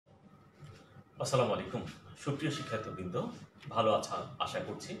আসসালামু আলাইকুম সুপ্রিয় শিক্ষার্থীবৃন্দ, ভালো আশা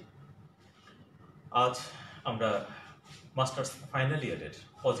করছি। আজ আমরা মাস্টার্স ফাইনাল ইয়ারের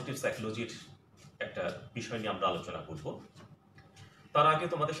পজিটিভ সাইকোলজির একটা বিষয় নিয়ে আমরা আলোচনা করব। তার আগে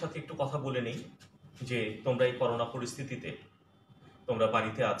তোমাদের সাথে একটু কথা বলে নেই যে তোমরা এই করোনা পরিস্থিতিতে তোমরা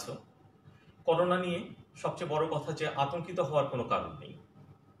বাড়িতে আছো। করোনা নিয়ে সবচেয়ে বড় কথা যে আতঙ্কিত হওয়ার কোনো কারণ নেই।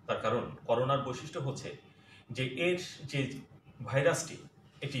 তার কারণ করোনার বৈশিষ্ট্য হচ্ছে যে এর যে ভাইরাসটি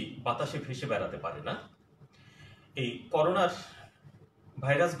এটি বাতাসে ভেসে বেড়াতে পারে না। এই করোনার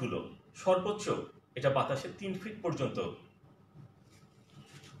ভাইরাসগুলো সর্বোচ্চ এটা বাতাসে 3 ফিট পর্যন্ত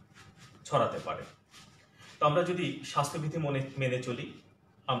ছড়াতে পারে। তো আমরা যদি স্বাস্থ্যবিধি মেনে চলি,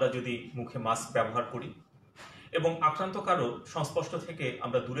 আমরা যদি মুখে মাস্ক ব্যবহার করি এবং আক্রান্ত কারো সংস্পর্শ থেকে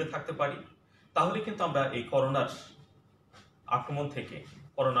আমরা দূরে থাকতে পারি, তাহলে কিন্তু আমরা এই করোনার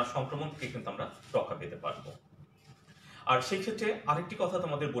সংক্রমণ থেকে কিন্তু আমরা রক্ষা পেতে পারব। আর সেই ক্ষেত্রে আরেকটি কথা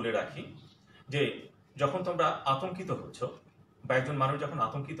তোমাদের বলে রাখি যে যখন তোমরা আতঙ্কিত হচ্ছ বা একজন মানুষ যখন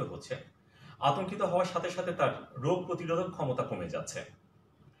আতঙ্কিত হওয়ার সাথে সাথে তার রোগ প্রতিরোধক ক্ষমতা কমে যাচ্ছে।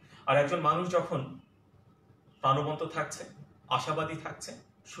 আর একজন মানুষ যখন প্রাণবন্ত থাকছে, আশাবাদী থাকছে,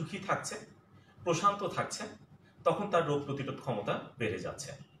 সুখী থাকছে, প্রশান্ত থাকছে, তখন তার রোগ প্রতিরোধ ক্ষমতা বেড়ে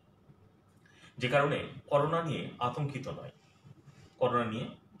যাচ্ছে। যে কারণে করোনা নিয়ে আতঙ্কিত নয়, করোনা নিয়ে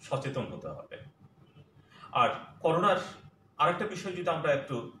সচেতন হতে হবে। আর করোনার আরেকটা বিষয় যদি আমরা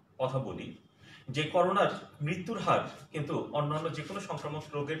একটু কথা বলি, যে করোনার মৃত্যুর হার কিন্তু অন্যান্য যে কোনো সংক্রামক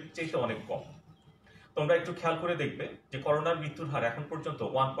রোগের চাইতে অনেক কম। তোমরা একটু খেয়াল করে দেখবে যে করোনার মৃত্যুর হার এখন পর্যন্ত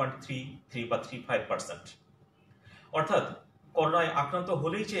 1.33 বা 35%। অর্থাৎ করোনায় আক্রান্ত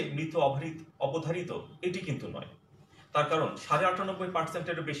হলেই যে মৃত্যু অবধারিত এটি কিন্তু নয়। তার কারণ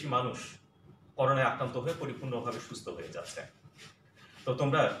 98.5%-এরও বেশি মানুষ করোনায় আক্রান্ত হয়ে পরিপূর্ণভাবে সুস্থ হয়ে যাচ্ছে। তো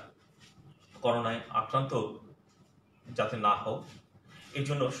তোমরা করোনায় আক্রান্ত যাতে না হও, এই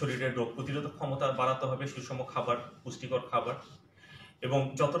জন্য শরীরের রোগ প্রতিরোধক ক্ষমতা বাড়াতে হবে, সুষম খাবার, পুষ্টিকর খাবার, এবং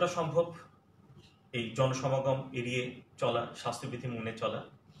যতটা সম্ভব এই জনসমাগম এড়িয়ে চলা, স্বাস্থ্যবিধি মেনে চলা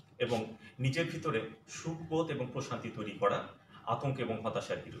এবং নিজের ভিতরে সুখবোধ এবং প্রশান্তি তৈরি করা আতঙ্ক এবং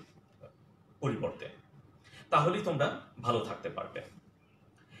হতাশার পরিবর্তে। তাহলেই তোমরা ভালো থাকতে পারবে।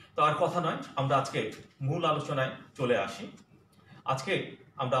 তো আর কথা নয়, আমরা আজকে মূল আলোচনায় চলে আসি। আজকে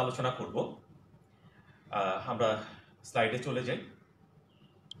আমরা আলোচনা করব, আমরা স্লাইডে চলে যাই।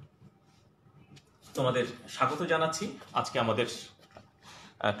 তোমাদের স্বাগত জানাচ্ছি আজকে আমাদের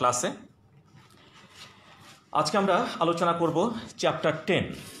ক্লাসে। আজকে আমরা আলোচনা করব chapter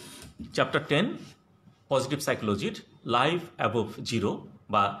 10 positive সাইকোলজির life above zero,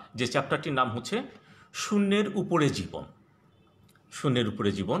 বা যে চ্যাপ্টারটির নাম হচ্ছে শূন্যের উপরে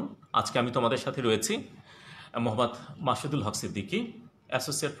জীবন। আজকে আমি তোমাদের সাথে রয়েছি মোহাম্মদ মাসুদুল হক Siddiqui,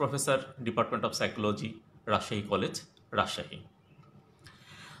 associate professor, department of psychology, Rajshahi college, Rajshahi.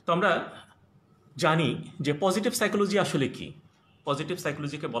 তো আমরা জানি যে পজিটিভ সাইকোলজি আসলে কি। পজিটিভ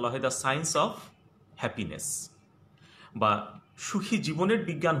সাইকোলজিকে বলা হয় দ্য সায়েন্স অফ হ্যাপিনেস, বা সুখী জীবনের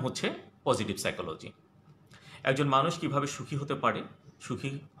বিজ্ঞান হচ্ছে পজিটিভ সাইকোলজি। একজন মানুষ কিভাবে সুখী হতে পারে,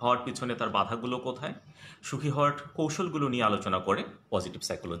 সুখী হওয়ার পিছনে তার বাধাগুলো কোথায়, সুখী হওয়ার কৌশলগুলো নিয়ে আলোচনা করে পজিটিভ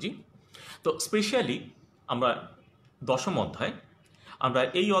সাইকোলজি। তো স্পেশালি আমরা 10ম অধ্যায়, আমরা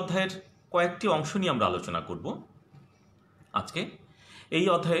এই অধ্যায়ের কয়েকটি অংশ নিয়ে আমরা আলোচনা করব আজকে। এই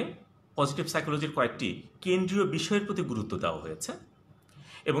অধ্যায়ে পজিটিভ সাইকোলজির কয়েকটি কেন্দ্রীয় বিষয়ের প্রতি গুরুত্ব দেওয়া হয়েছে,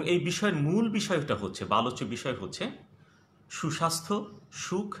 এবং এই বিষয়ের মূল বিষয়টা হচ্ছে, বা আলোচ্য বিষয় হচ্ছে সুস্বাস্থ্য,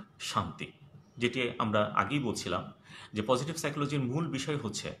 সুখ, শান্তি। যেটি আমরা আগেই বলছিলাম যে পজিটিভ সাইকোলজির মূল বিষয়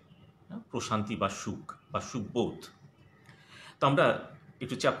হচ্ছে প্রশান্তি বা সুখ বা সুখবোধ। তো আমরা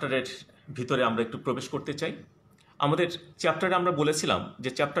একটু চ্যাপ্টারের ভিতরে আমরা একটু প্রবেশ করতে চাই। আমাদের চ্যাপ্টারে আমরা বলেছিলাম যে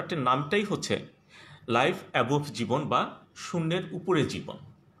চ্যাপ্টারটির নামটাই হচ্ছে লাইফ অ্যাবভ জীবন, বা শূন্যের উপরে জীবন।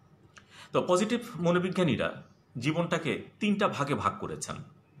 তো পজিটিভ মনোবিজ্ঞানীরা জীবনটাকে 3টা ভাগে ভাগ করেছেন।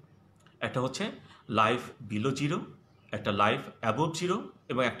 একটা হচ্ছে লাইফ বিলো জিরো, একটা লাইফ অ্যাবভ জিরো,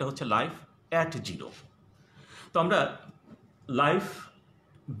 এবং একটা হচ্ছে লাইফ অ্যাট জিরো। তো আমরা লাইফ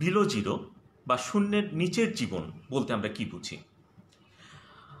বিলো জিরো বা শূন্যের নিচের জীবন বলতে আমরা কি বুঝি?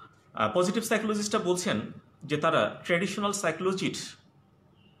 পজিটিভ সাইকোলজিস্টরা বলছেন যে তারা ট্র্যাডিশনাল সাইকোলজির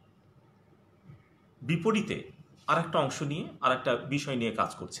বিপরীতে আরেকটা অংশ নিয়ে, আরেকটা বিষয় নিয়ে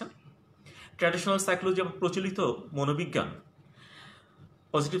কাজ করছেন। ট্র্যাডিশনাল সাইকোলজি বা প্রচলিত মনোবিজ্ঞান,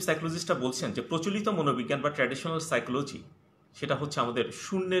 পজিটিভ সাইকোলজিস্টরা বলছেন যে প্রচলিত মনোবিজ্ঞান বা ট্র্যাডিশনাল সাইকোলজি সেটা হচ্ছে আমাদের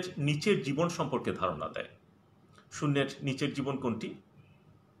শূন্যের নিচের জীবন সম্পর্কে ধারণা দেয়। শূন্যের নিচের জীবন কোনটি?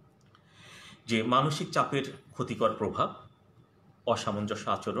 যে মানসিক চাপের ক্ষতিকর প্রভাব, অসামঞ্জস্য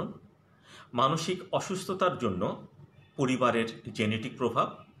আচরণ, মানসিক অসুস্থতার জন্য পরিবারের জেনেটিক প্রভাব,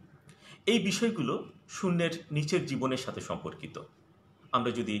 এই বিষয়গুলো শূন্যের নিচের জীবনের সাথে সম্পর্কিত।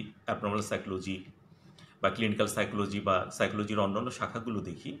 আমরা যদি অ্যাবনর্মাল সাইকোলজি বা ক্লিনিক্যাল সাইকোলজি বা সাইকোলজির অন্যান্য শাখাগুলো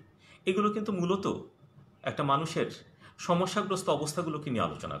দেখি, এগুলো কিন্তু মূলত একটা মানুষের সমস্যাগ্রস্ত অবস্থাগুলোকে নিয়ে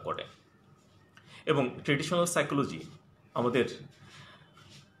আলোচনা করে। এবং ট্রেডিশনাল সাইকোলজি আমাদের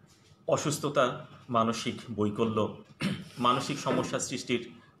অসুস্থতা, মানসিক বৈকল্য, মানসিক সমস্যা সৃষ্টির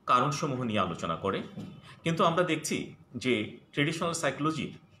কারণসমূহ নিয়ে আলোচনা করে। কিন্তু আমরা দেখছি যে ট্রেডিশনাল সাইকোলজি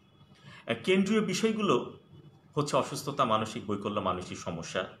কেন্দ্রীয় বিষয়গুলো হচ্ছে অসুস্থতা, মানসিক বৈকল্য, মানসিক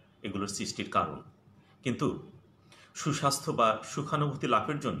সমস্যা, এগুলোর সৃষ্টির কারণ। কিন্তু সুস্বাস্থ্য বা সুখানুভূতি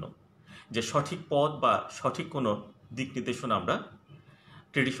লাভের জন্য যে সঠিক পথ বা সঠিক কোনো দিক নির্দেশনা আমরা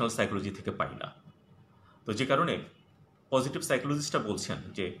ট্রেডিশনাল সাইকোলজি থেকে পাই না। তো যে কারণে পজিটিভ সাইকোলজিস্টরা বলছেন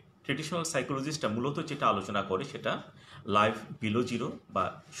যে ট্রেডিশনাল সাইকোলজিস্টরা মূলত যেটা আলোচনা করে সেটা লাইফ বিলো জিরো বা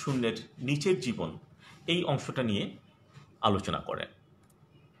শূন্যের নিচের জীবন, এই অংশটা নিয়ে আলোচনা করে।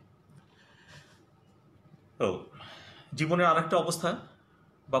 তো জীবনের আরেকটা অবস্থা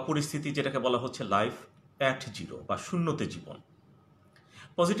বা পরিস্থিতি যেটাকে বলা হচ্ছে লাইফ অ্যাট জিরো বা শূন্যতে জীবন।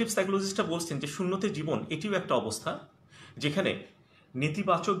 পজিটিভ সাইকোলজিস্টরা বলছেন যে শূন্যতে জীবন এটিও একটা অবস্থা যেখানে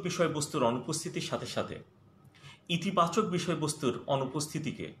নেতিবাচক বিষয়বস্তুর অনুপস্থিতির সাথে সাথে ইতিবাচক বিষয়বস্তুর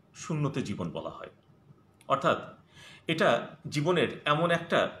অনুপস্থিতিকে শূন্যতে জীবন বলা হয়। অর্থাৎ এটা জীবনের এমন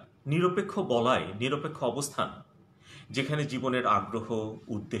একটা নিরপেক্ষ বলয়, নিরপেক্ষ অবস্থান যেখানে জীবনের আগ্রহ,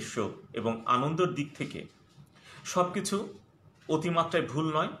 উদ্দেশ্য এবং আনন্দের দিক থেকে সব কিছু অতিমাত্রায় ভুল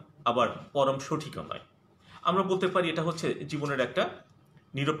নয়, আবার পরম সঠিকও নয়। আমরা বলতে পারি এটা হচ্ছে জীবনের একটা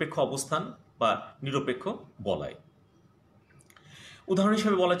নিরপেক্ষ অবস্থান বা নিরপেক্ষ বলয়। উদাহরণ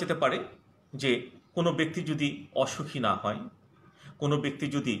হিসেবে বলা যেতে পারে যে কোনো ব্যক্তি যদি অসুখী না হয়, কোনো ব্যক্তি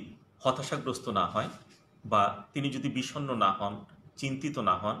যদি হতাশাগ্রস্ত না হয়, বা তিনি যদি বিষণ্ণ না হন, চিন্তিত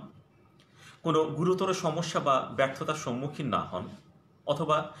না হন, কোনো গুরুতর সমস্যা বা ব্যর্থতার সম্মুখীন না হন,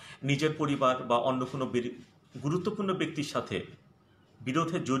 অথবা নিজের পরিবার বা অন্য কোনো গুরুত্বপূর্ণ ব্যক্তির সাথে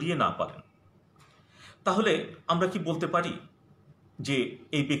বিরোধে জড়িয়ে না পারেন, তাহলে আমরা কি বলতে পারি যে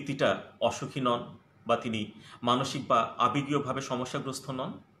এই ব্যক্তিটা অসুখী নন বা তিনি মানসিক বা আবেগীয়ভাবে সমস্যাগ্রস্ত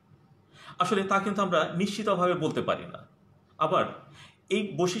নন? আসলে তা কিন্তু আমরা নিশ্চিতভাবে বলতে পারি না। আবার এই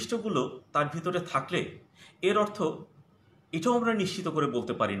বৈশিষ্ট্যগুলো তার ভিতরে থাকলে এর অর্থ এটাও আমরা নিশ্চিত করে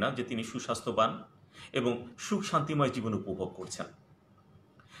বলতে পারি না যে তিনি সুস্বাস্থ্যবান এবং সুখ শান্তিময় জীবন উপভোগ করছেন।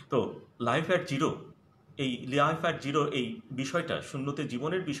 তো লাইফ অ্যাট জিরো এই বিষয়টা, শূন্যতে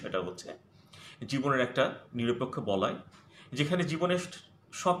জীবনের বিষয়টা হচ্ছে জীবনের একটা নিরপেক্ষ বলয় যেখানে জীবনের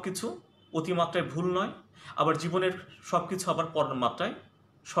সব কিছু অতিমাত্রায় ভুল নয়, আবার জীবনের সব কিছু আবার পরের মাত্রায়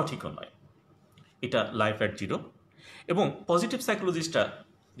সঠিকও নয়। এটা লাইফ অ্যাট জিরো। এবং পজিটিভ সাইকোলজিস্টরা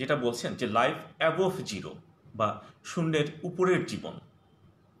যেটা বলছেন যে লাইফ অ্যাবোভ জিরো বা শূন্যের উপরের জীবন।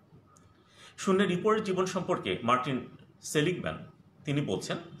 শূন্যের উপরের জীবন সম্পর্কে মার্টিন সেলিগম্যান তিনি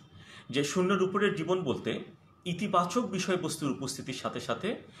বলছেন যে শূন্যের উপরের জীবন বলতে ইতিবাচক বিষয়বস্তুর উপস্থিতির সাথে সাথে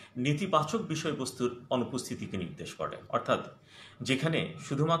নেতিবাচক বিষয়বস্তুর অনুপস্থিতিকে নির্দেশ করে। অর্থাৎ যেখানে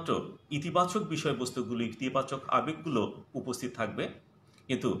শুধুমাত্র ইতিবাচক বিষয়বস্তুগুলো, ইতিবাচক আবেগগুলো উপস্থিত থাকবে,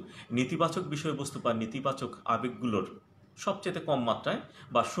 কিন্তু নেতিবাচক বিষয়বস্তু বা নেতিবাচক আবেগগুলোর সবচেয়ে কম মাত্রায়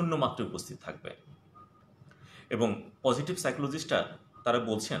বা শূন্য মাত্রায় উপস্থিত থাকবে। এবং পজিটিভ সাইকোলজিস্টরা তারা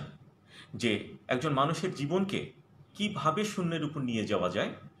বলছেন যে একজন মানুষের জীবনকে কিভাবে শূন্যের উপর নিয়ে যাওয়া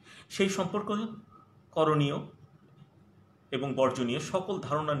যায় সেই সম্পর্ক করণীয় এবং বর্জনীয় সকল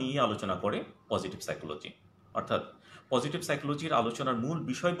ধারণা নিয়ে আলোচনা করে পজিটিভ সাইকোলজি। অর্থাৎ পজিটিভ সাইকোলজির আলোচনার মূল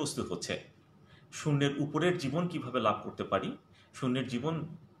বিষয়বস্তু হচ্ছে শূন্যের উপরের জীবন কিভাবে লাভ করতে পারি,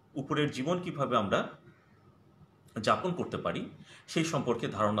 উপরের জীবন কিভাবে আমরা যাপন করতে পারি সেই সম্পর্কে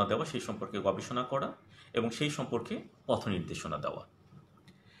ধারণা দেওয়া, সেই সম্পর্কে গবেষণা করা এবং সেই সম্পর্কে পথ নির্দেশনা দেওয়া।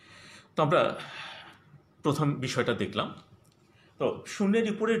 তো আমরা প্রথম বিষয়টা দেখলাম। তো শূন্যের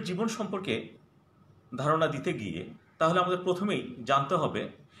উপরের জীবন সম্পর্কে ধারণা দিতে গিয়ে তাহলে আমাদের প্রথমেই জানতে হবে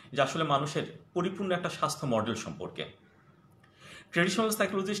যে আসলে মানুষের পরিপূর্ণ একটা স্বাস্থ্য মডেল সম্পর্কে। ট্রেডিশনাল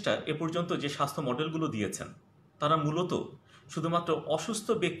সাইকোলজিস্টরা এ পর্যন্ত যে স্বাস্থ্য মডেলগুলো দিয়েছেন তারা মূলত শুধুমাত্র অসুস্থ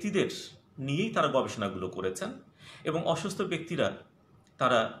ব্যক্তিদের নিয়েই তারা গবেষণাগুলো করেছেন এবং অসুস্থ ব্যক্তিরা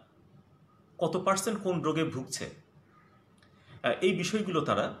তারা কত পার্সেন্ট কোন রোগে ভুগছে এই বিষয়গুলো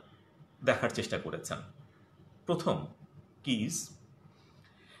তারা দেখার চেষ্টা করেছেন। প্রথম কিস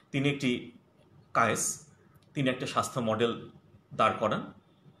তিনি একটা স্বাস্থ্য মডেল দাঁড় করান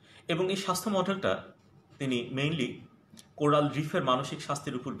এবং এই স্বাস্থ্য মডেলটা তিনি মেইনলি কোরাল রিফের মানসিক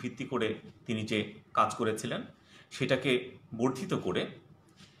স্বাস্থ্যের উপর ভিত্তি করে তিনি যে কাজ করেছিলেন সেটাকে বর্ধিত করে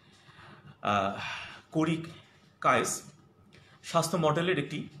কায়েস স্বাস্থ্য মডেলের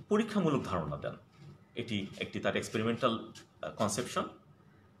একটি পরীক্ষামূলক ধারণা দেন। এটি একটি তার এক্সপেরিমেন্টাল কনসেপশন,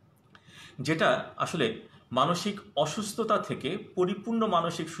 যেটা আসলে মানসিক অসুস্থতা থেকে পরিপূর্ণ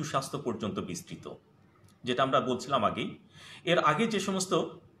মানসিক সুস্বাস্থ্য পর্যন্ত বিস্তৃত। যেটা আমরা বলছিলাম আগেই, এর আগে যে সমস্ত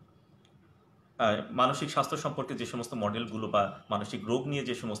মানসিক স্বাস্থ্য সম্পর্কে যে সমস্ত মডেলগুলো বা মানসিক রোগ নিয়ে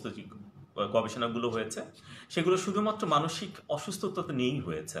যে সমস্ত গবেষণাগুলো হয়েছে, সেগুলো শুধুমাত্র মানসিক অসুস্থতা নিয়েই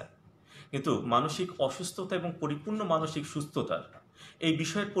হয়েছে। কিন্তু মানসিক অসুস্থতা এবং পরিপূর্ণ মানসিক সুস্থতার এই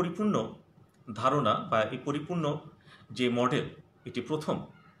বিষয়ের পরিপূর্ণ ধারণা বা এই পরিপূর্ণ যে মডেল, এটি প্রথম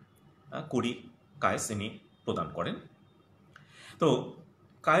কোরি কায়েস ইনি প্রদান করেন। তো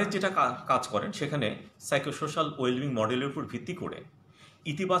কায়েস যেটা কাজ করেন, সেখানে সাইকোসোশ্যাল ওয়েলবিং মডেলের উপর ভিত্তি করে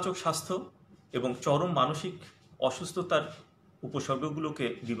ইতিবাচক স্বাস্থ্য এবং চরম মানসিক অসুস্থতার উপসর্গগুলোকে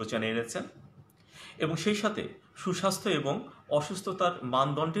বিবেচনায় এনেছেন এবং সেই সাথে সুস্বাস্থ্য এবং অসুস্থতার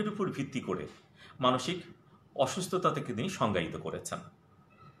মানদণ্ডের উপর ভিত্তি করে মানসিক অসুস্থতা থেকে তিনি সংজ্ঞায়িত করেছেন।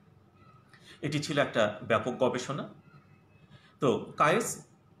 এটি ছিল একটা ব্যাপক গবেষণা। তো কায়েস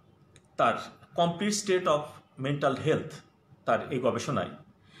তার complete state of mental health, তার এই গবেষণায়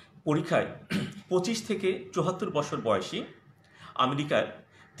পরীক্ষায় 25 থেকে 74 বছর বয়সী আমেরিকার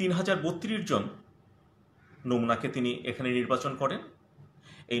 3032 জন নমুনাকে তিনি এখানে নির্বাচন করেন।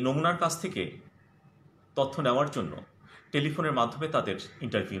 এই নমুনার কাছ থেকে তথ্য নেওয়ার জন্য টেলিফোনের মাধ্যমে তাদের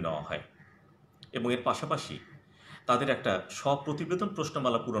ইন্টারভিউ নেওয়া হয় এবং এর পাশাপাশি তাদের একটা স্বপ্রতিবেদন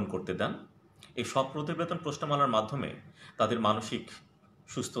প্রশ্নমালা পূরণ করতে দেন। এই স্বপ্রতিবেদন প্রশ্নমালার মাধ্যমে তাদের মানসিক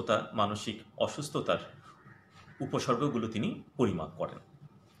সুস্থতা, মানসিক অসুস্থতার উপসর্গগুলো তিনি পরিমাপ করেন।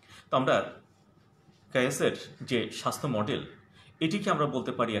 তো আমরা কায়েসের যে স্বাস্থ্য মডেল, এটিকে আমরা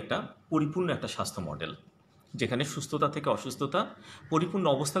বলতে পারি একটা পরিপূর্ণ একটা স্বাস্থ্য মডেল, যেখানে সুস্থতা থেকে অসুস্থতা পরিপূর্ণ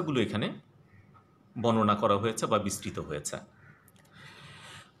অবস্থাগুলো এখানে বর্ণনা করা হয়েছে বা বিস্তৃত হয়েছে।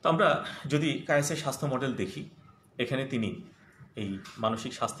 তো আমরা যদি কায়েসের স্বাস্থ্য মডেল দেখি, এখানে তিনি এই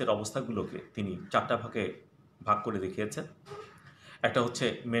মানসিক স্বাস্থ্যের অবস্থাগুলোকে তিনি 4টা ভাগে ভাগ করে দেখিয়েছেন। একটা হচ্ছে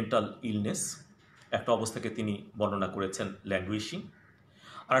মেন্টাল ইলনেস, একটা অবস্থাকে তিনি বর্ণনা করেছেন ল্যাঙ্গুইশিং,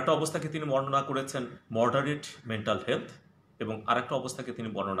 আর একটা অবস্থাকে তিনি বর্ণনা করেছেন মডারেট মেন্টাল হেলথ, এবং আরেকটা অবস্থাকে তিনি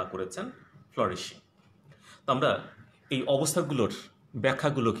বর্ণনা করেছেন ফ্লারিশিং। তো আমরা এই অবস্থাগুলোর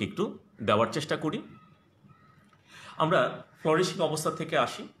ব্যাখ্যাগুলোকে একটু দেওয়ার চেষ্টা করি। আমরা ফ্লারিশিং অবস্থা থেকে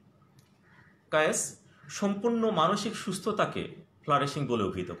আসি। কায়েস সম্পূর্ণ মানসিক সুস্থতাকে ফ্লারিশিং বলে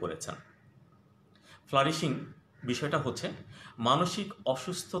অভিহিত করেছেন। ফ্লারিশিং বিষয়টা হচ্ছে মানসিক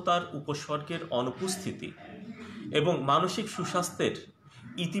অসুস্থতার উপসর্গের অনুপস্থিতি এবং মানসিক সুস্বাস্থ্যের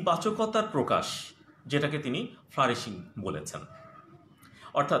ইতিবাচকতার প্রকাশ, যেটাকে তিনি ফ্লারিশিং বলেছেন।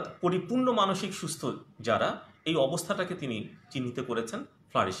 অর্থাৎ পরিপূর্ণ মানসিক সুস্থ যারা, এই অবস্থাটাকে তিনি চিহ্নিত করেছেন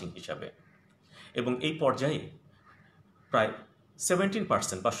ফ্লারিশিং হিসাবে। এবং এই পর্যায়ে প্রায়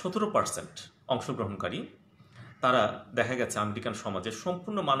 17% বা 17% অংশগ্রহণকারী, তারা দেখা গেছে আমেরিকান সমাজের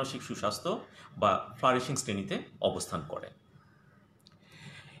সম্পূর্ণ মানসিক সুস্বাস্থ্য বা ফ্লারিশিং শ্রেণীতে অবস্থান করে।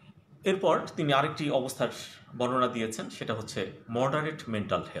 এরপর তিনি আরেকটি অবস্থার বর্ণনা দিয়েছেন, সেটা হচ্ছে moderate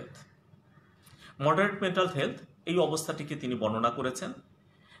mental health. Moderate mental health এই অবস্থাটিকে তিনি বর্ণনা করেছেন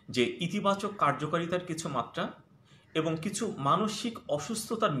যে ইতিবাচক কার্যকারিতার কিছু মাত্রা এবং কিছু মানসিক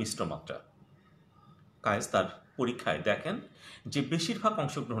অসুস্থতার মিশ্র মাত্রা। কায়েস তার পরীক্ষায় দেখেন যে বেশিরভাগ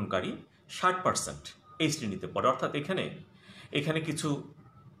অংশগ্রহণকারী 60% এই শ্রেণীতে পড়ে। অর্থাৎ এখানে কিছু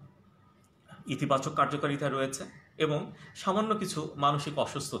ইতিবাচক কার্যকারিতা রয়েছে এবং সামান্য কিছু মানসিক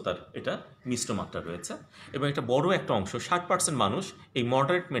অসুস্থতার এটা মিশ্র মাত্রা রয়েছে, এবং একটা বড় একটা অংশ 60% মানুষ এই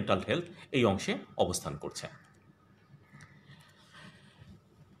মডারেট মেন্টাল হেলথ এই অংশে অবস্থান করছে।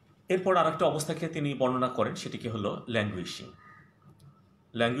 এরপর আরেকটা অবস্থাকে তিনি বর্ণনা করেন, সেটিকে হলো ল্যাঙ্গুইশিং।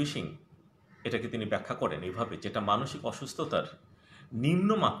 ল্যাঙ্গুইশিং এটাকে তিনি ব্যাখ্যা করেন এইভাবে, যেটা মানসিক অসুস্থতার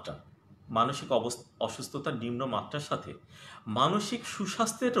নিম্নমাত্রা, মানসিক অসুস্থতার নিম্নমাত্রার সাথে মানসিক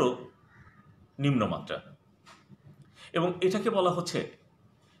সুস্বাস্থ্যেরও নিম্নমাত্রা, এবং এটাকে বলা হচ্ছে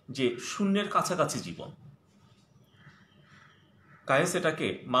যে শূন্যের কাছাকাছি জীবন। কায়েস এটাকে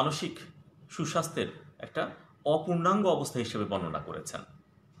মানসিক সুস্বাস্থ্যের একটা অপূর্ণাঙ্গ অবস্থা হিসেবে বর্ণনা করেছেন,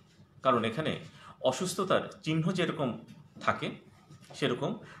 কারণ এখানে অসুস্থতার চিহ্ন যেরকম থাকে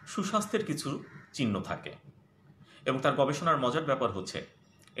সেরকম সুস্বাস্থ্যের কিছু চিহ্ন থাকে। এবং তার গবেষণার মজার ব্যাপার হচ্ছে,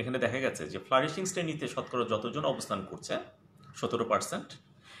 এখানে দেখা গেছে যে ফ্লারিশিং শ্রেণীতে শতকরা যতজন অবস্থান করছে 17%,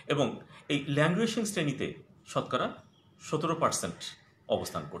 এবং এই ল্যাঙ্গুয়েশিং শ্রেণীতে শতকরা 17%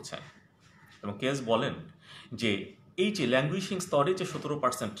 অবস্থান করছে। এবং কেস বলেন যে এই যে ল্যাঙ্গুয়েশিং স্তরে যে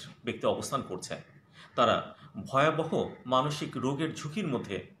 17% ব্যক্তি অবস্থান করছে, তারা ভয়াবহ মানসিক রোগের ঝুঁকির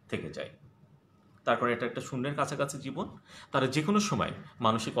মধ্যে থেকে যায়। তার কারণে এটা একটা শূন্যের কাছাকাছি জীবন। তারা যে কোনো সময়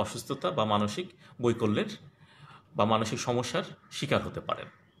মানসিক অসুস্থতা বা মানসিক বৈকল্যের বা মানসিক সমস্যার শিকার হতে পারেন।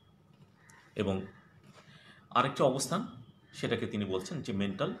 এবং আরেকটি অবস্থান, সেটাকে তিনি বলছেন যে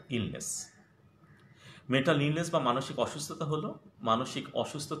মেন্টাল ইলনেস। মেন্টাল ইলনেস বা মানসিক অসুস্থতা হলো মানসিক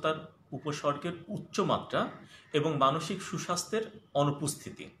অসুস্থতার উপসর্গের উচ্চমাত্রা এবং মানসিক সুস্বাস্থ্যের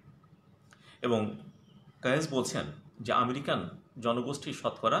অনুপস্থিতি। এবং কায়েস বলছেন যে আমেরিকান জনগোষ্ঠীর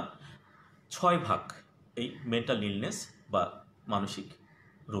শতকরা 6 ভাগ এই মেন্টাল ইলনেস বা মানসিক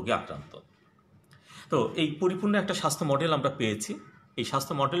রোগে আক্রান্ত। তো এই পরিপূর্ণ একটা স্বাস্থ্য মডেল আমরা পেয়েছি। এই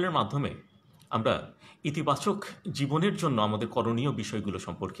স্বাস্থ্য মডেলের মাধ্যমে আমরা ইতিবাচক জীবনের জন্য আমাদের করণীয় বিষয়গুলো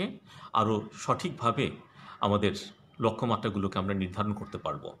সম্পর্কে আরও সঠিকভাবে আমাদের লক্ষ্যমাত্রাগুলোকে আমরা নির্ধারণ করতে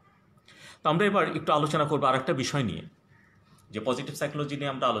পারবো। তো আমরা এবার একটু আলোচনা করবো আরেকটা বিষয় নিয়ে, যে পজিটিভ সাইকোলজি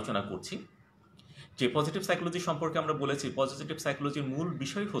নিয়ে আমরা আলোচনা করছি। যে পজিটিভ সাইকোলজি সম্পর্কে আমরা বলেছি, পজিটিভ সাইকোলজির মূল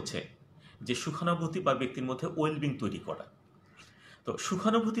বিষয় হচ্ছে যে সুখানুভূতি বা ব্যক্তির মধ্যে ওয়েলবিং তৈরি করা। তো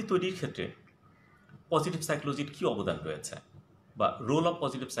সুখানুভূতি তৈরির ক্ষেত্রে পজিটিভ সাইকোলজির কী অবদান রয়েছে, বা role of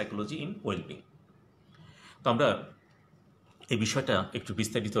positive psychology in wellbeing. তো আমরা এই বিষয়টা একটু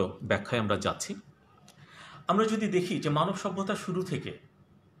বিস্তারিত ব্যাখ্যায় আমরা যাচ্ছি। আমরা যদি দেখি যে মানব সভ্যতার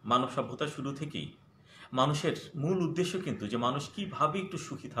শুরু থেকেই মানুষের মূল উদ্দেশ্য কিন্তু যে মানুষ কীভাবে একটু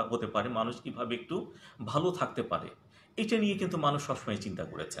সুখী হতে পারে, মানুষ কীভাবে একটু ভালো থাকতে পারে, এটা নিয়ে কিন্তু মানুষ সবসময় চিন্তা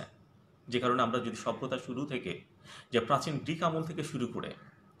করেছে। যে কারণে আমরা যদি সভ্যতা শুরু থেকে, যে প্রাচীন গ্রিক আমল থেকে শুরু করে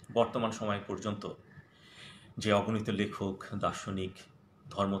বর্তমান সময় পর্যন্ত যে অগণিত লেখক, দার্শনিক,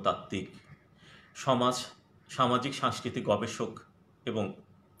 ধর্মতাত্ত্বিক, সামাজিক সাংস্কৃতিক গবেষক এবং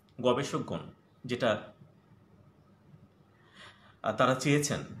গবেষকগণ যেটা তারা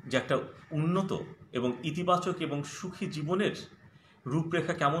চেয়েছেন যে একটা উন্নত এবং ইতিবাচক এবং সুখী জীবনের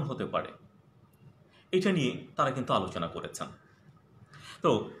রূপরেখা কেমন হতে পারে, এটা নিয়ে তারা কিন্তু আলোচনা করেছেন। তো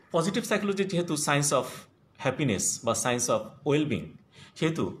পজিটিভ সাইকোলজি যেহেতু সায়েন্স অফ হ্যাপিনেস বা সায়েন্স অফ ওয়েলবিং,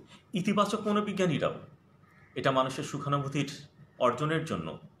 সেহেতু ইতিবাচক মনোবিজ্ঞানীরাও এটা মানুষের সুখানুভূতির অর্জনের জন্য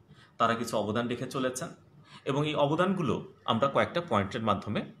তারা কিছু অবদান রেখে চলেছেন, এবং এই অবদানগুলো আমরা কয়েকটা পয়েন্টের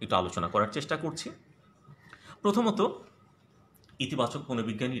মাধ্যমে একটু আলোচনা করার চেষ্টা করছি। প্রথমত, ইতিবাচক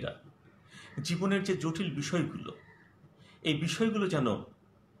মনোবিজ্ঞানীরা জীবনের যে জটিল বিষয়গুলো, এই বিষয়গুলো যেন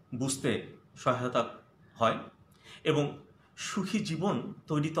বুঝতে সহায়তা হয় এবং সুখী জীবন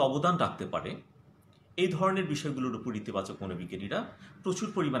তৈরিতে অবদান রাখতে পারে, এই ধরনের বিষয়গুলোর উপর ইতিবাচক মনোবিজ্ঞানীরা প্রচুর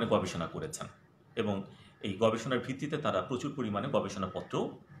পরিমাণে গবেষণা করেছেন, এবং এই গবেষণার ভিত্তিতে তারা প্রচুর পরিমাণে গবেষণাপত্রও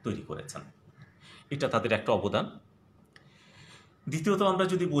তৈরি করেছেন। এটা তাদের একটা অবদান। দ্বিতীয়ত, আমরা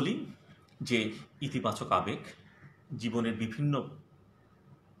যদি বলি যে ইতিবাচক আবেগ জীবনের বিভিন্ন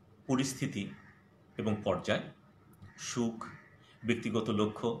পরিস্থিতি এবং পর্যায়, সুখ, ব্যক্তিগত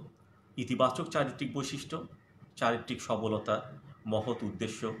লক্ষ্য, ইতিবাচক চারিত্রিক বৈশিষ্ট্য, চারিত্রিক সবলতা, মহৎ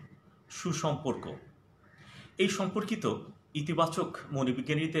উদ্দেশ্য, সুসম্পর্ক, এই সম্পর্কিত ইতিবাচক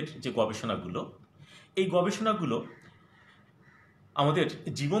মনোবিজ্ঞানীদের যে গবেষণাগুলো, এই গবেষণাগুলো আমাদের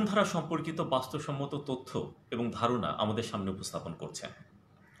জীবনধারা সম্পর্কিত বাস্তবসম্মত তথ্য এবং ধারণা আমাদের সামনে উপস্থাপন করছে।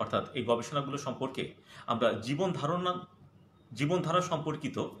 অর্থাৎ এই গবেষণাগুলো সম্পর্কে আমরা জীবনধারা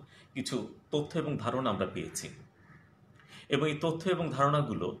সম্পর্কিত কিছু তথ্য এবং ধারণা আমরা পেয়েছি, এবং এই তথ্য এবং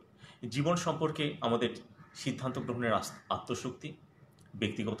ধারণাগুলো জীবন সম্পর্কে আমাদের সিদ্ধান্ত গ্রহণের আত্মশক্তি,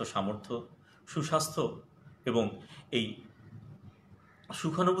 ব্যক্তিগত সামর্থ্য, সুস্বাস্থ্য এবং এই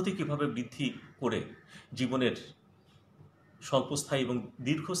সুখানুভূতি কীভাবে বৃদ্ধি করে জীবনের স্বল্পস্থায়ী এবং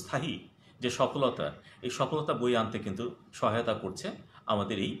দীর্ঘস্থায়ী যে সফলতা, এই সফলতা বয়ে আনতে কিন্তু সহায়তা করছে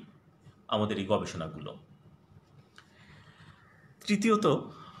আমাদের এই গবেষণাগুলো। তৃতীয়ত,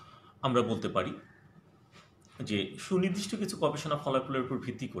 আমরা বলতে পারি যে সুনির্দিষ্ট কিছু গবেষণা ফলাফলের উপর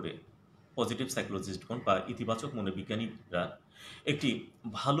ভিত্তি করে পজিটিভ সাইকোলজিস্টগণ বা ইতিবাচক মনোবিজ্ঞানীরা একটি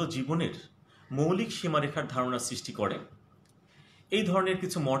ভালো জীবনের মৌলিক সীমারেখার ধারণা সৃষ্টি করে এই ধরনের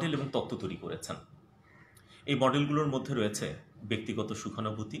কিছু মডেল এবং তত্ত্ব তৈরি করেছেন। এই মডেলগুলোর মধ্যে রয়েছে ব্যক্তিগত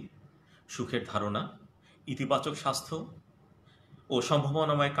সুখানুভূতি, সুখের ধারণা, ইতিবাচক স্বাস্থ্য ও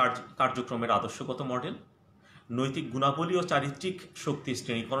সম্ভাবনাময় কার্যক্রমের আদর্শগত মডেল, নৈতিক গুণাবলী ও চারিত্রিক শক্তির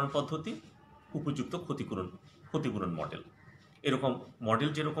শ্রেণীকরণ পদ্ধতি, উপযুক্ত ক্ষতিপূরণ মডেল। এরকম মডেল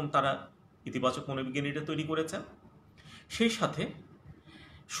যেরকম তারা ইতিবাচক মনোবিজ্ঞানীরা তৈরি করেছেন, সেই সাথে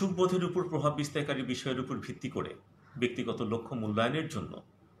সুখবোধের উপর প্রভাব বিস্তারকারী বিষয়ের উপর ভিত্তি করে ব্যক্তিগত লক্ষ্য মূল্যায়নের জন্য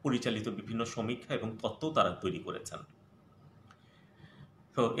পরিচালিত বিভিন্ন সমীক্ষা এবং তত্ত্ব তারা তৈরি করেছেন।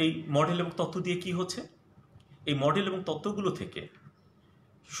 তো এই মডেল এবং তত্ত্ব দিয়ে কি হচ্ছে, এই মডেল এবং তত্ত্বগুলো থেকে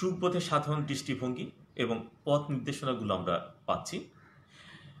সুখবোধের সাধারণ দৃষ্টিভঙ্গি এবং পথ নির্দেশনাগুলো আমরা পাচ্ছি,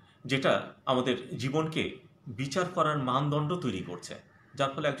 যেটা আমাদের জীবনকে বিচার করার মানদণ্ড তৈরি করছে,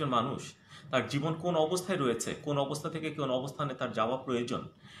 যার ফলে একজন মানুষ তার জীবন কোন অবস্থায় রয়েছে, কোন অবস্থা থেকে কোন অবস্থানে তার যাওয়া প্রয়োজন,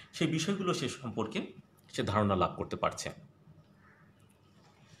 সেই বিষয়গুলো সে সম্পর্কে সে ধারণা লাভ করতে পারছে।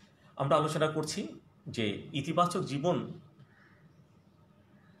 আমরা আলোচনা করছি যে ইতিবাচক জীবন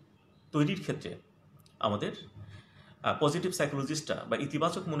তৈরির ক্ষেত্রে আমাদের পজিটিভ সাইকোলজিস্টরা বা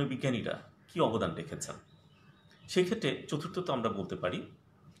ইতিবাচক মনোবিজ্ঞানীরা কি অবদান রেখেছেন। সেই ক্ষেত্রে চতুর্থত আমরা বলতে পারি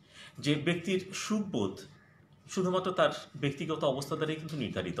যে ব্যক্তির সুখবোধ শুধুমাত্র তার ব্যক্তিগত অবস্থা দ্বারাই কিন্তু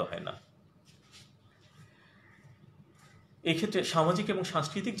নির্ধারিত হয় না। এই ক্ষেত্রে সামাজিক এবং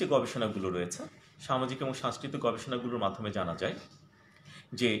সাংস্কৃতিক যে গবেষণাগুলো রয়েছে, সামাজিক এবং সাংস্কৃতিক গবেষণাগুলোর মাধ্যমে জানা যায়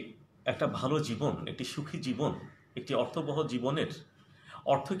যে একটা ভালো জীবন, একটি সুখী জীবন, একটি অর্থবহ জীবনের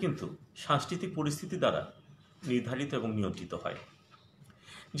অর্থ কিন্তু সাংস্কৃতিক পরিস্থিতি দ্বারা নির্ধারিত এবং নিয়ন্ত্রিত হয়।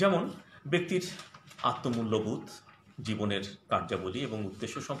 যেমন ব্যক্তির আত্মমূল্যবোধ, জীবনের কার্যাবলী এবং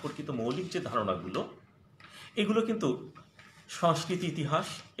উদ্দেশ্য সম্পর্কিত মৌলিক যে ধারণাগুলো, এগুলো কিন্তু সংস্কৃতি, ইতিহাস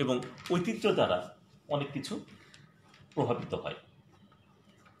এবং ঐতিহ্য দ্বারা অনেক কিছু প্রভাবিত হয়।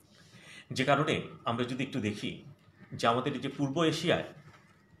 যে কারণে আমরা যদি একটু দেখি যে আমাদের যে পূর্ব এশিয়ায়,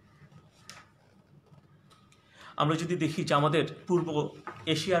 আমরা যদি দেখি যে আমাদের পূর্ব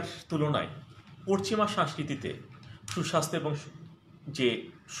এশিয়ার তুলনায় পশ্চিমা সংস্কৃতিতে সুস্বাস্থ্য এবং যে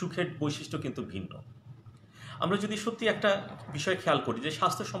সুখের বৈশিষ্ট্য কিন্তু ভিন্ন। আমরা যদি সত্যি একটা বিষয় খেয়াল করি যে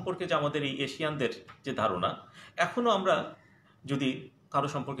স্বাস্থ্য সম্পর্কে যে আমাদের এই এশিয়ানদের যে ধারণা, এখনও আমরা যদি কারো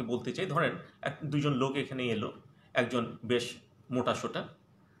সম্পর্কে বলতে চাই, ধরেন দুজন লোক এখানে এলো, একজন বেশ মোটাসোটা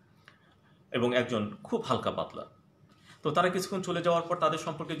এবং একজন খুব হালকা পাতলা, তো তারা কিছুক্ষণ চলে যাওয়ার পর তাদের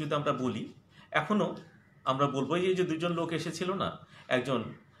সম্পর্কে যদি আমরা বলি, এখনও আমরা বলবো যে দুজন লোক এসেছিল না, একজন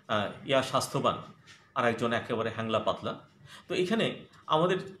স্বাস্থ্যবান আর একজন একেবারে হ্যাংলা পাতলা। তো এখানে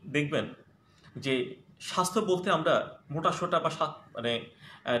আমাদের দেখবেন যে স্বাস্থ্য বলতে আমরা মোটাসোটা বা মানে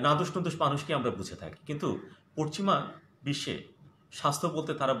নাদুস নুদুস মানুষকে আমরা বুঝে থাকি, কিন্তু পশ্চিমা বিশ্বে স্বাস্থ্য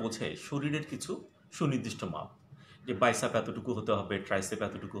বলতে তারা বোঝে শরীরের কিছু সুনির্দিষ্ট মাপ, যে বাইসেপ এতটুকু হতে হবে, ট্রাইসেপ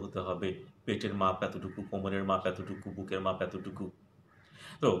এতটুকু হতে হবে, পেটের মাপ এতটুকু, কোমরের মাপ এতটুকু, বুকের মাপ এতটুকু।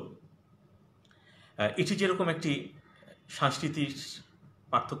 তো এটি যেরকম একটি সাংস্কৃতিক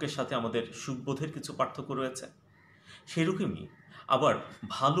পার্থক্যের সাথে আমাদের সুখবোধের কিছু পার্থক্য রয়েছে, সেরকমই আবার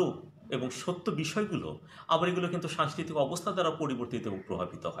ভালো এবং সত্য বিষয়গুলো আবার এগুলো কিন্তু সাংস্কৃতিক অবস্থা দ্বারা পরিবর্তিত এবং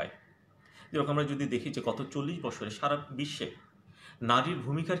প্রভাবিত হয়। যেরকম আমরা যদি দেখি যে গত 40 বছরে সারা বিশ্বে নারীর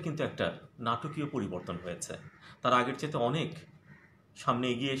ভূমিকার কিন্তু একটা নাটকীয় পরিবর্তন হয়েছে। তারা আগের চাইতে অনেক সামনে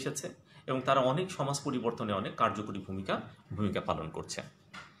এগিয়ে এসেছে এবং তারা অনেক সমাজ পরিবর্তনে অনেক কার্যকরী ভূমিকা পালন করছে।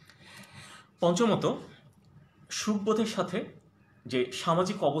 পঞ্চমত, সুখবোধের সাথে যে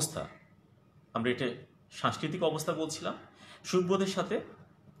সামাজিক অবস্থা, আমরা এটা সাংস্কৃতিক অবস্থা বলছিলাম, সুখবোধের সাথে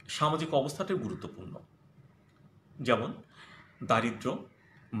সামাজিক অবস্থাটাই গুরুত্বপূর্ণ। যেমন দারিদ্র্য,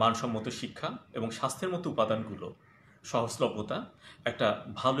 মানসম্মত শিক্ষা এবং স্বাস্থ্যের মতো উপাদানগুলো সহজলভ্যতা একটা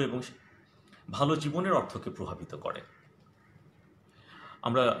ভালো জীবনের অর্থকে প্রভাবিত করে।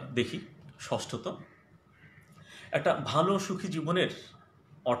 আমরা দেখি ষষ্ঠত, একটা ভালো সুখী জীবনের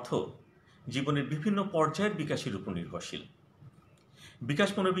অর্থ জীবনের বিভিন্ন পর্যায়ের বিকাশের উপর নির্ভরশীল। বিকাশ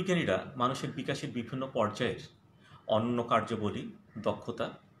মনোবিজ্ঞানীরা মানুষের বিকাশের বিভিন্ন পর্যায়ের অনন্য কার্যাবলী, দক্ষতা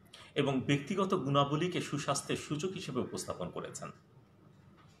এবং ব্যক্তিগত গুণাবলীকে সুস্বাস্থ্যের সূচক হিসেবে উপস্থাপন করেছেন।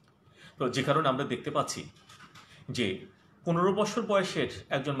 তো যে কারণে আমরা দেখতে পাচ্ছি যে 15 বছর বয়সের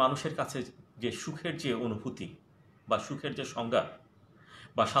একজন মানুষের কাছে যে সুখের যে অনুভূতি বা সুখের যে সংজ্ঞা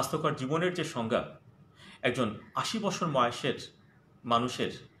বা স্বাস্থ্যকর জীবনের যে সংজ্ঞা, একজন 80 বছর বয়সের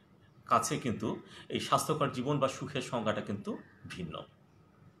মানুষের কাছে কিন্তু এই স্বাস্থ্যকর জীবন বা সুখের সংজ্ঞাটা কিন্তু ভিন্ন।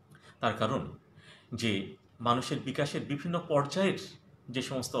 তার কারণ যে মানুষের বিকাশের বিভিন্ন পর্যায়ের যে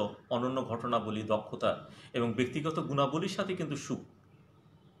সমস্ত অনন্য ঘটনাবলী, দক্ষতা এবং ব্যক্তিগত গুণাবলীর সাথে কিন্তু সুখ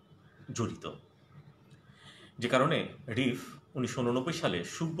জড়িত। যে কারণে রিফ 1989 সালে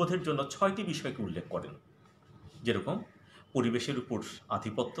সুখবোধের জন্য 6টি বিষয়কে উল্লেখ করেন, যেরকম পরিবেশের উপর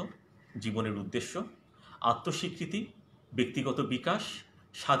আধিপত্য, জীবনের উদ্দেশ্য, আত্মস্বীকৃতি, ব্যক্তিগত বিকাশ,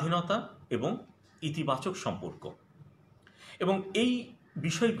 স্বাধীনতা এবং ইতিবাচক সম্পর্ক। এবং এই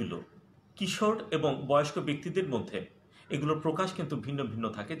বিষয়গুলো কিশোর এবং বয়স্ক ব্যক্তিদের মধ্যে এগুলোর প্রকাশ কিন্তু ভিন্ন ভিন্ন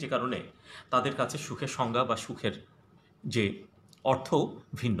থাকে, যে কারণে তাদের কাছে সুখের সংজ্ঞা বা সুখের যে অর্থ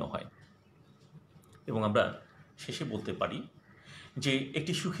ভিন্ন হয়। এবং আমরা শেষে বলতে পারি যে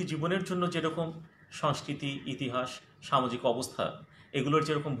একটি সুখী জীবনের জন্য যেরকম সংস্কৃতি, ইতিহাস, সামাজিক অবস্থা এগুলোর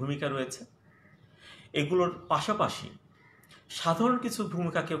যেরকম ভূমিকা রয়েছে, এগুলোর পাশাপাশি সাধারণ কিছু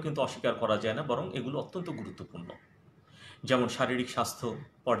ভূমিকাকেও কিন্তু অস্বীকার করা যায় না, বরং এগুলো অত্যন্ত গুরুত্বপূর্ণ। যেমন শারীরিক স্বাস্থ্য,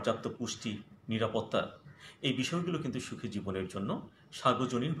 পর্যাপ্ত পুষ্টি, নিরাপত্তা, এই বিষয়গুলো কিন্তু সুখী জীবনের জন্য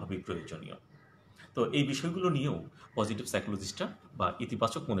সার্বজনীনভাবেই প্রয়োজনীয়। তো এই বিষয়গুলো নিয়েও পজিটিভ সাইকোলজিস্টরা বা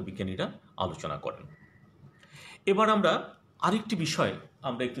ইতিবাচক মনোবিজ্ঞানীরা আলোচনা করেন। এবার আমরা আরেকটি বিষয়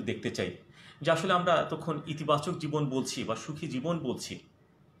আমরা একটু দেখতে চাই যে আসলে আমরা এতক্ষণ ইতিবাচক জীবন বলছি বা সুখী জীবন বলছি,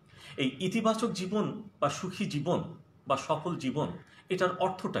 এই ইতিবাচক জীবন বা সুখী জীবন বা সফল জীবন এটার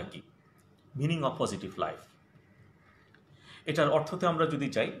অর্থটা কি? মিনিং অফ পজিটিভ লাইফ, এটার অর্থতে আমরা যদি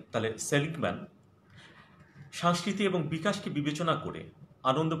যাই তাহলে সেলিগম্যান সংস্কৃতি এবং বিকাশকে বিবেচনা করে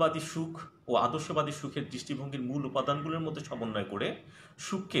আনন্দবাদী সুখ ও আদর্শবাদী সুখের দৃষ্টিভঙ্গির মূল উপাদানগুলোর মধ্যে সমন্বয় করে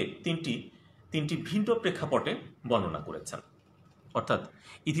সুখকে তিনটি ভিন্ন প্রেক্ষাপটে বর্ণনা করেছেন। অর্থাৎ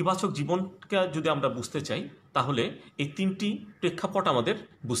ইতিবাচক জীবনকে যদি আমরা বুঝতে চাই তাহলে এই তিনটি প্রেক্ষাপট আমাদের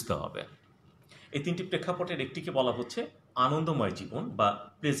বুঝতে হবে। এই তিনটি প্রেক্ষাপটের একটিকে বলা হচ্ছে আনন্দময় জীবন বা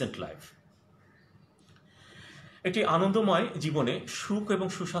প্রেজেন্ট লাইফ। একটি আনন্দময় জীবনে সুখ এবং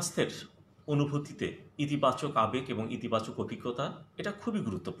সুস্বাস্থ্যের অনুভূতিতে ইতিবাচক আবেগ এবং ইতিবাচক অভিজ্ঞতা এটা খুবই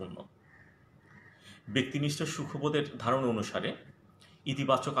গুরুত্বপূর্ণ। ব্যক্তিনিষ্ঠ সুখবোধের ধারণা অনুসারে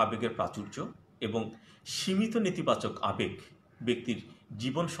ইতিবাচক আবেগের প্রাচুর্য এবং সীমিত নেতিবাচক আবেগ ব্যক্তির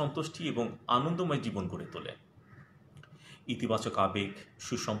জীবন সন্তুষ্টি এবং আনন্দময় জীবন গড়ে তোলে। ইতিবাচক আবেগ,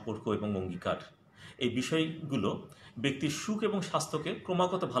 সুসম্পর্ক এবং অঙ্গীকার এই বিষয়গুলো ব্যক্তির সুখ এবং স্বাস্থ্যকে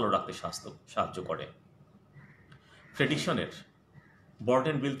ক্রমাগত ভালো রাখতে সাহায্য করে। ফ্রেডিকসনের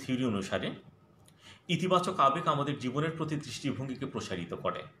বর্ডেনভিল থিওরি অনুসারে ইতিবাচক আবেগ আমাদের জীবনের প্রতি দৃষ্টিভঙ্গিকে প্রসারিত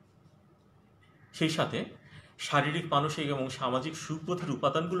করে, সেই সাথে শারীরিক, মানসিক এবং সামাজিক সুখবোধের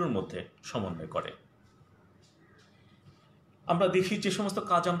উপাদানগুলোর মধ্যে সমন্বয় করে। আমরা দেখি যে সমস্ত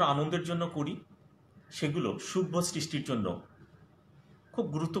কাজ আমরা আনন্দের জন্য করি সেগুলো সুখবোধ সৃষ্টির জন্য খুব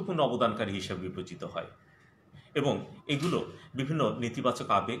গুরুত্বপূর্ণ অবদানকারী হিসেবে বিবেচিত হয় এবং এগুলো বিভিন্ন নেতিবাচক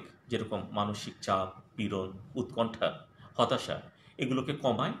আবেগ যেরকম মানসিক চাপ, পীড়ন, উৎকণ্ঠা, হতাশা এগুলোকে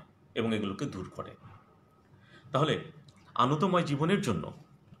কমায় এবং এগুলোকে দূর করে। তাহলে আনন্দময় জীবনের জন্য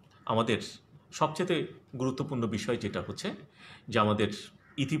আমাদের সবচেয়ে গুরুত্বপূর্ণ বিষয় যেটা হচ্ছে যে আমাদের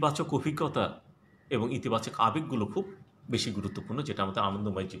ইতিবাচক অভিজ্ঞতা এবং ইতিবাচক আবেগগুলো খুব বেশি গুরুত্বপূর্ণ, যেটা আমাদের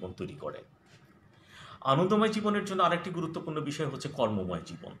আনন্দময় জীবন তৈরি করে। আনন্দময় জীবনের জন্য আরেকটি গুরুত্বপূর্ণ বিষয় হচ্ছে কর্মময়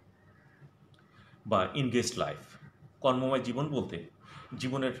জীবন বা এনগেজড লাইফ। কর্মময় জীবন বলতে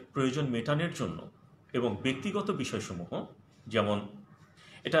জীবনের প্রয়োজন মেটানোর জন্য এবং ব্যক্তিগত বিষয়সমূহ, যেমন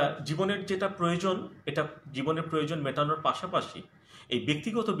এটা জীবনের যেটা প্রয়োজন, এটা জীবনের প্রয়োজন মেটানোর পাশাপাশি এই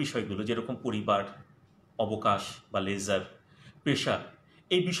ব্যক্তিগত বিষয়গুলো যেরকম পরিবার, অবকাশ বা লেজার, পেশা,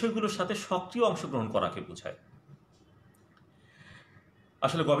 এই বিষয়গুলোর সাথে সক্রিয় অংশগ্রহণ করাকে বোঝায়।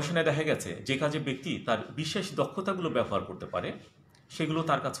 আসলে গবেষণায় দেখা গেছে যে কাজে ব্যক্তি তার বিশেষ দক্ষতাগুলো ব্যবহার করতে পারে সেগুলো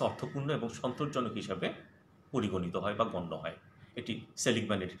তার কাছে অর্থপূর্ণ এবং সন্তোষজনক হিসাবে পরিগণিত হয় বা গণ্য হয়। এটি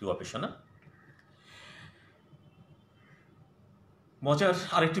সেলিগম্যানের একটি গবেষণা। মজার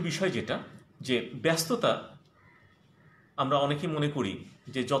আরেকটি বিষয় যেটা, যে ব্যস্ততা, আমরা অনেকেই মনে করি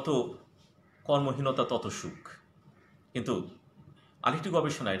যে যত কর্মহীনতা তত সুখ, কিন্তু আরেকটি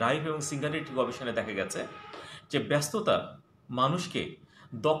গবেষণায়, রাইভ এবং সিঙ্গারের একটি গবেষণায় দেখা গেছে যে ব্যস্ততা মানুষকে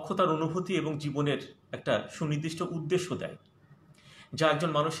দক্ষতার অনুভূতি এবং জীবনের একটা সুনির্দিষ্ট উদ্দেশ্য দেয়, যা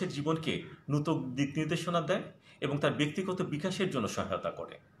একজন মানুষের জীবনকে নূতন দিক নির্দেশনা দেয় এবং তার ব্যক্তিগত বিকাশের জন্য সহায়তা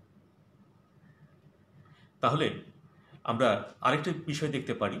করে। তাহলে আমরা আরেকটা বিষয়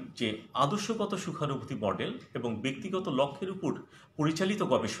দেখতে পারি যে আদর্শগত সুখানুভূতি মডেল এবং ব্যক্তিগত লক্ষ্যের উপর পরিচালিত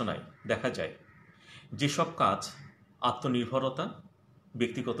গবেষণায় দেখা যায় যেসব কাজ আত্মনির্ভরতা,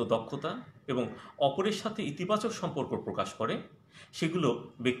 ব্যক্তিগত দক্ষতা এবং অপরের সাথে ইতিবাচক সম্পর্ক প্রকাশ করে সেগুলো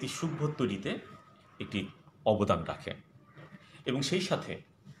ব্যক্তির সুখবোধ তৈরিতে একটি অবদান রাখে। এবং সেই সাথে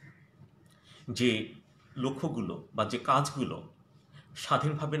যে লক্ষ্যগুলো বা যে কাজগুলো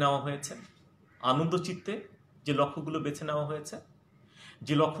স্বাধীনভাবে নেওয়া হয়েছে, আনন্দচিত্তে যে লক্ষ্যগুলো বেছে নেওয়া হয়েছে,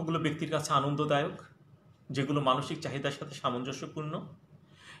 যে লক্ষ্যগুলো ব্যক্তির কাছে আনন্দদায়ক, যেগুলো মানসিক চাহিদার সাথে সামঞ্জস্যপূর্ণ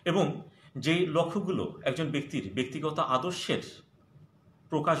এবং যে লক্ষ্যগুলো একজন ব্যক্তির ব্যক্তিগত আদর্শের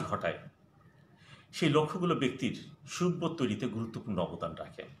প্রকাশ ঘটায়, সেই লক্ষ্যগুলো ব্যক্তির সুখবোধ তৈরিতে গুরুত্বপূর্ণ অবদান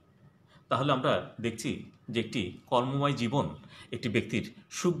রাখে। তাহলে আমরা দেখছি যে একটি কর্মময় জীবন একটি ব্যক্তির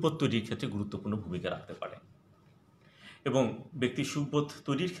সুখবোধ তৈরির ক্ষেত্রে গুরুত্বপূর্ণ ভূমিকা রাখতে পারে। এবং ব্যক্তির সুখবোধ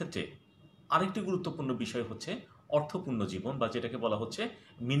তৈরির ক্ষেত্রে আরেকটি গুরুত্বপূর্ণ বিষয় হচ্ছে অর্থপূর্ণ জীবন বা যেটাকে বলা হচ্ছে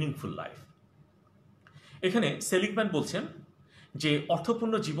মিনিংফুল লাইফ। এখানে সেলিগম্যান বলছেন যে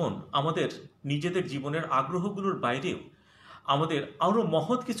অর্থপূর্ণ জীবন আমাদের নিজেদের জীবনের আগ্রহগুলোর বাইরেও আমাদের আরও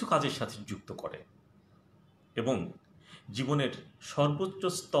মহৎ কিছু কাজের সাথে যুক্ত করে এবং জীবনের সর্বোচ্চ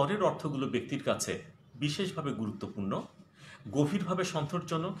স্তরের অর্থগুলো ব্যক্তির কাছে বিশেষভাবে গুরুত্বপূর্ণ, গভীরভাবে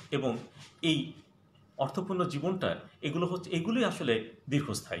সন্তোষজনক এবং এই অর্থপূর্ণ জীবনটা এগুলোই আসলে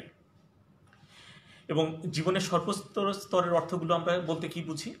দীর্ঘস্থায়ী। এবং জীবনের সর্বোচ্চ স্তরের অর্থগুলো আমরা বলতে কি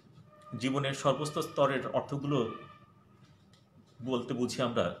বুঝি? জীবনের সর্বোচ্চ স্তরের অর্থগুলো বলতে বুঝি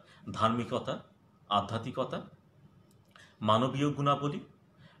আমরা ধার্মিকতা, আধ্যাত্মিকতা, মানবীয় গুণাবলী,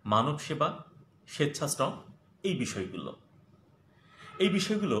 মানব সেবা, স্বেচ্ছাশ্রম, এই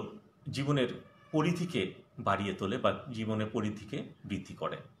বিষয়গুলো জীবনের পরিধিকে বাড়িয়ে তোলে বা জীবনের পরিধিকে বৃদ্ধি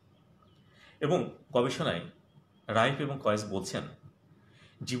করে। এবং গবেষণায় রাইফ এবং কয়েস বলছেন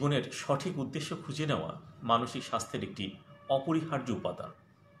জীবনের সঠিক উদ্দেশ্য খুঁজে নেওয়া মানসিক স্বাস্থ্যের একটি অপরিহার্য উপাদান।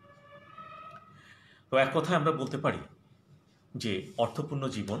 তো এক কথায় আমরা বলতে পারি যে অর্থপূর্ণ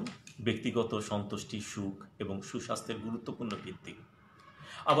জীবন ব্যক্তিগত সন্তুষ্টি, সুখ এবং সুস্বাস্থ্যের গুরুত্বপূর্ণ ভিত্তি।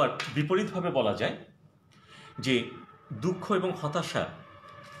 আবার বিপরীতভাবে বলা যায় যে দুঃখ এবং হতাশা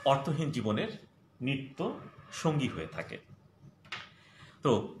অর্থহীন জীবনের নিত্য সঙ্গী হয়ে থাকে।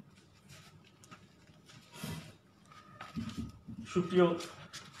 তো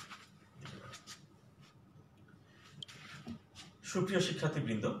সুপ্রিয়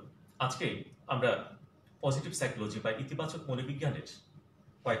শিক্ষার্থীবৃন্দ, আজকে আমরা পজিটিভ সাইকোলজি বা ইতিবাচক মনোবিজ্ঞানের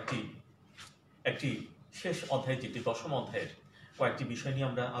একটি শেষ অধ্যায়, যেটি 10ম অধ্যায়ের কয়েকটি বিষয় নিয়ে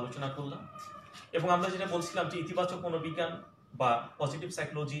আমরা আলোচনা করলাম। এবং আমরা যেটা বলছিলাম যে ইতিবাচক মনোবিজ্ঞান বা পজিটিভ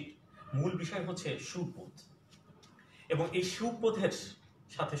সাইকোলজি মূল বিষয় হচ্ছে সুখবোধ, এবং এই সুখবোধের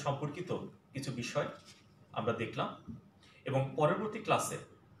সাথে সম্পর্কিত কিছু বিষয় আমরা দেখলাম, এবং পরবর্তী ক্লাসে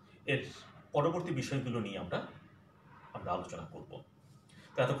এর পরবর্তী বিষয়গুলো নিয়ে আমরা আলোচনা করব।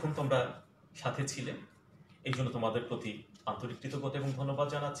 তো এতক্ষণ তোমরা সাথে ছিলে, এই জন্য তোমাদের প্রতি আন্তরিক কৃতজ্ঞতা এবং ধন্যবাদ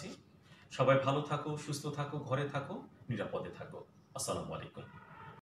জানাচ্ছি। সবাই ভালো থাকো, সুস্থ থাকো, ঘরে থাকো, নিরাপদে থাকো। আসসালামু আলাইকুম।